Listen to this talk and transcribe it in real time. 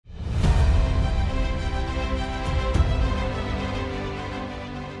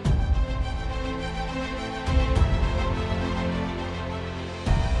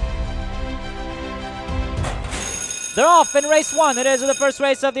They're off in race 1. It is the first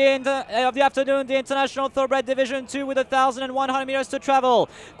race of the afternoon, the International Thoroughbred Division 2 with 1,100 meters to travel.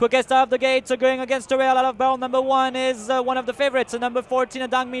 Quickest out of the gates going against the rail out of barrel number 1 is one of the favorites, number 14,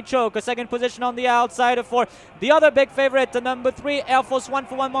 Dang Mi Chok. A second position on the outside for the other big favorite, number 3, Air Force One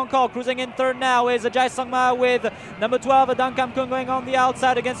for One Bangkok. Cruising in third now is Jai Song Ma with number 12, Dang Kam Kung going on the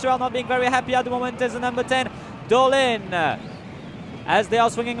outside. Against the rail, not being very happy at the moment is number 10, Dolin. As they are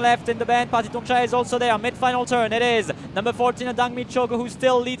swinging left in the bend, Pati Tongchai is also there. Mid-final turn, it is number 14, Dang Mi Chok, who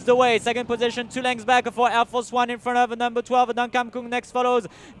still leads the way. Second position, 2 lengths back for Air Force One in front of number 12, Dang Kam Kung. Next follows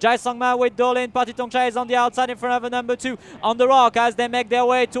Jai Song Ma with Dolin. Pati Tongchai is on the outside in front of number 2 on the rock as they make their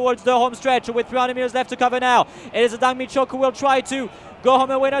way towards the home stretch with 300 meters left to cover now. It is Dang Mi Chok who will try to go home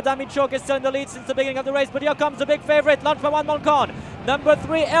a winner. Dang Mi Chok is still in the lead since the beginning of the race, but here comes the big favorite, launched by One Moncon. Number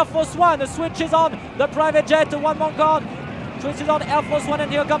 3, Air Force One. The switch is on the private jet to One Moncon. Switches on Air Force One,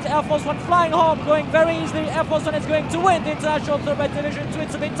 and here comes Air Force One flying home, going very easily. Air Force One is going to win the International Thoroughbred Division 2.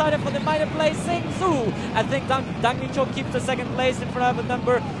 It's a bit tighter for the minor place, Sing Zhu. I think Dang Mi Chok keeps the second place in front of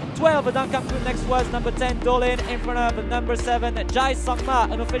number 12. Dang Kam Kung. Next was number 10, Dolin, in front of number 7, Jai Song Ma.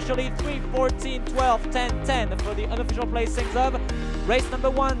 Unofficially 3, 14, 12, 10, 10 for the unofficial placings of race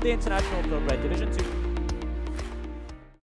number 1, the International Thoroughbred Division 2.